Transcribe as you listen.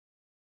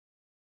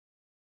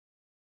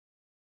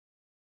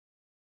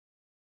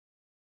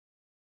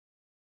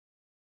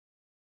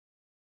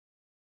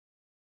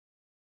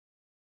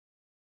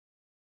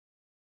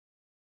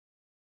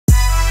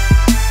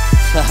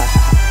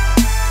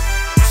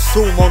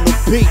Esume on the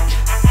beat.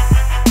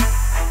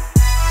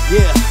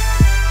 Yeah.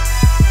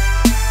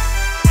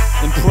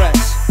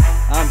 Impress.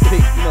 I'm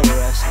Pete, you know the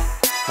rest.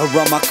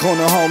 Around my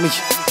corner, homie,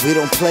 we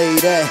don't play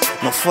that.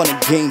 No fun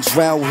and games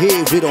round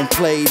here, we don't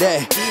play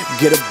that.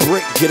 Get a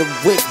brick, get a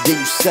whip, then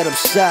you set up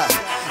shop.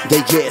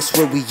 They guess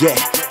where we at.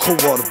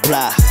 Coldwater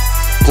Block.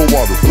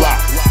 Coldwater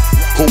Block.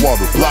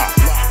 Coldwater Block.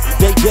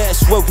 They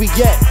guess where we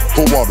at.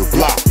 Coldwater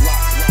Block.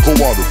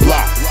 Coldwater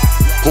Block.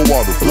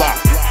 Coldwater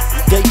Block.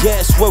 They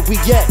guess where we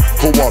at.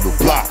 Coldwater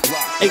Block.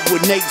 8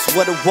 with Nates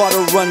where the water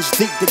runs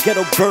deep. The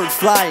ghetto bird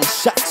flying,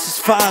 shots is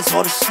fines,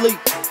 hard to sleep.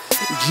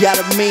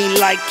 Gotta mean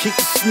like kick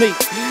a sneak.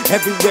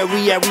 Everywhere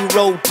we at, we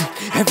roll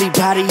deep.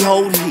 Everybody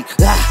hold heat.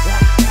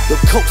 The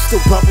coke still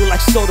bubble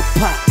like soda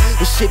pop.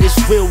 The shit is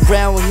real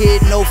round here,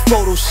 no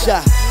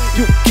Photoshop.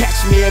 You catch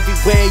me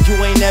everywhere,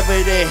 you ain't never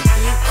there.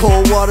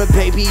 Cold water,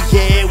 baby,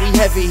 yeah, we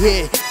heavy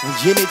here.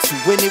 We in it to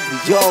win it,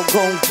 we all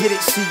gon' get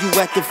it. See you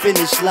at the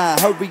finish line,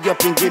 hurry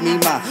up and give me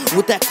mine.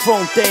 With that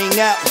chrome thing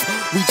out,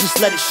 we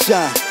just let it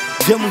shine.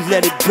 Then we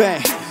let it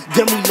bang,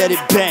 then we let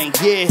it bang,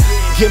 yeah.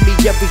 Give me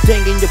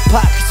everything in your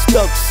pockets,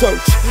 thug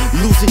search.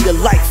 Losing your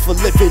life for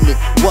living it,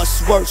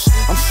 what's worse?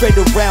 I'm straight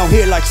around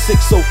here like 6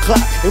 o'clock.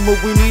 And when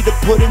we need to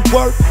put in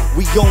work,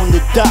 we on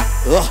the dot.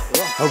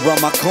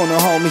 Around my corner,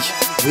 homie,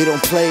 we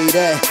don't play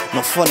that.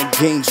 No fun and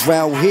games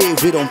round here,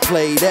 we don't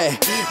play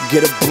that.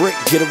 Get a brick,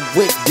 get a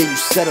whip, then you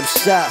set up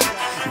shop.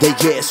 They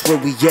guess where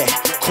we at.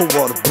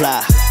 Coldwater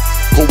Block.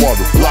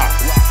 Coldwater Block.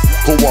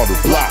 Coldwater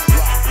Block.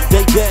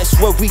 They guess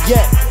where we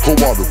at.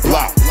 Coldwater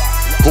Block.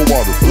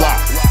 Coldwater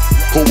Block.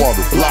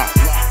 Coldwater Block.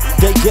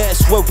 They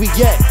guess where we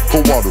at.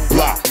 Coldwater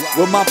Block.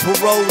 Where my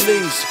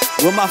parolees,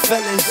 where my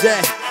felons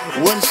at.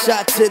 One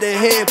shot to the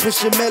head,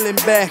 push a million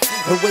back.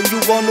 And when you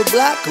on the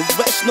block,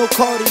 arrest, no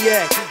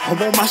cardiac.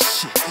 I'm on my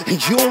shit,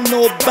 and you don't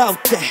know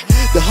about that.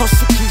 The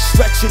hustle keep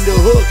stretching, the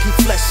hood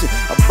keep flexing.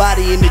 A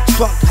body in the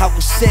trunk, I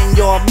will send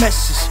y'all a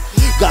message.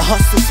 Got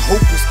hustlers,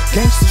 hopers,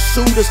 gangsters,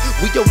 shooters.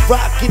 We a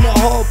rock in a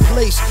hard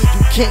place,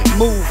 you can't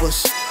move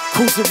us.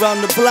 Cruise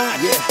around the block,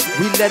 yeah,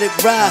 we let it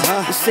ride.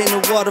 This ain't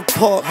a water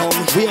park,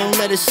 homie, we don't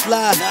let it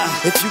slide.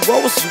 If you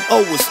owe us, you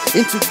owe us.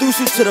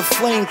 Introduce you to the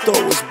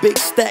flamethrowers. Big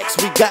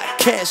stacks, we got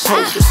cash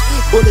holders.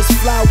 Bullets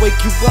fly, wake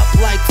you up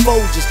like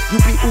Folgers.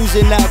 You be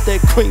oozing out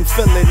that cream,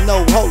 feeling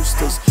no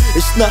holsters.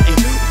 It's nothing,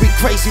 we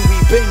crazy, we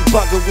been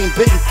bugging, we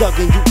been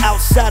thugging. You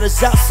outsiders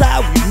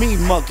outside, we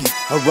mean mugging.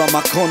 Around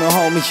my corner,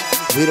 homie,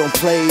 we don't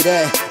play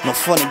that. No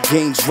fun and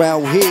games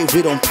round here,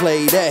 we don't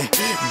play that.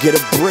 Get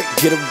a brick,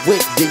 get a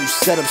whip, then you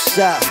set up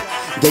shop.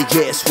 They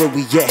guess where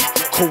we at.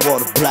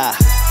 Coldwater Block.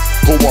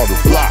 Coldwater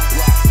Block.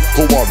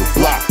 Coldwater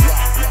Block.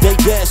 They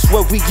guess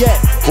where we at.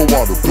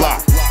 Coldwater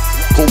Block.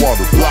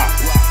 Coldwater Block.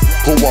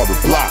 Coldwater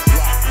Block.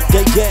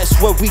 They guess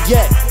where we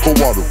at.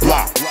 Coldwater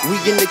Block. We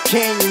in the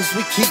canyons,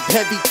 we keep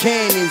heavy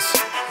cannons.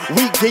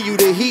 We give you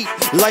the heat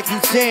like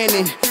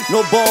Lieutenant.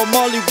 No ball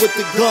Molly with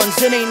the guns,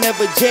 it ain't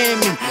never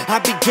jamming.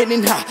 I be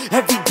getting hot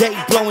every day,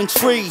 blowing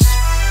trees.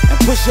 And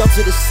push up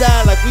to the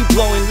side like we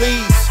blowing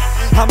leaves.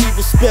 I'm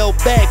even spelled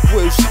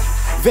backwards.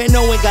 Van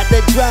Owen got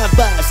that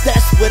drive-bys,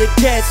 that's where the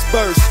gas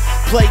burst.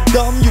 Play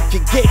dumb, you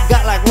can get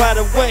got like right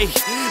away.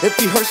 If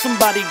you heard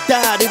somebody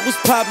died, it was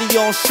probably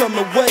on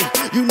Sherman Way.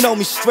 You know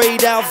me,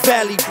 straight out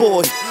Valley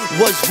boy.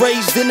 Was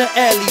raised in the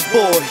alley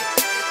boy.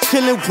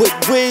 Chillin' with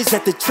Wiz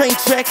at the train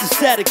tracks and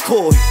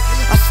Satacoy.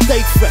 I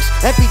stay fresh,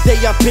 every day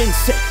I've been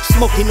set.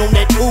 Smoking on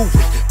that ooey,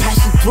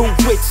 passing through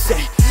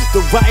Witset. The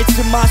riots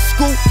in my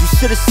school, you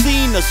should've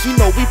seen us. You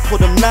know we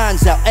put them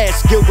nines out,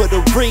 ask Gilbert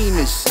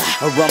Arenas.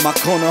 Around my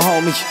corner,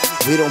 homie,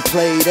 we don't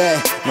play that.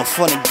 No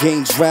fun and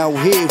games round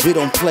here, we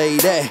don't play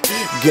that.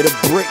 Get a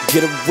brick,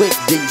 get a whip,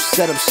 then you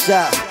set up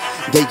shop.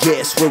 They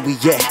guess where we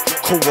at.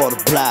 Coldwater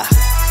Block.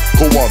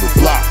 Coldwater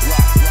Block.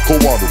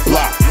 Coldwater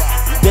Block.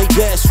 They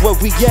guess where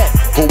we at.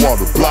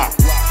 Coldwater Block.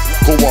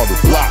 Coldwater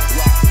Block.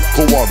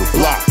 Coldwater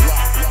Block.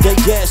 They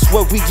guess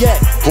where we at.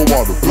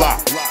 Coldwater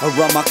Block.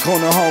 Around my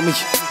corner, homie,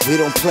 we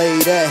don't play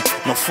that.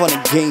 No fun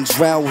and games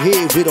round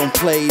here, we don't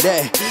play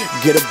that.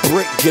 Get a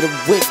brick, get a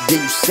whip,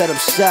 then you set up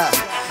shop.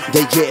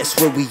 They guess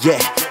where we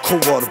at.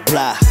 Coldwater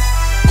Block.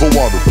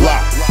 Coldwater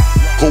Block.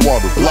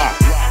 Coldwater Block.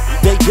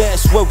 They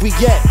guess where we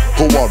at.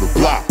 Coldwater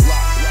Block.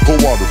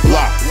 Coldwater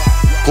Block.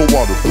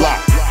 Coldwater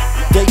Block.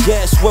 They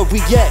guess where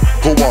we at.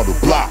 Coldwater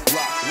Block.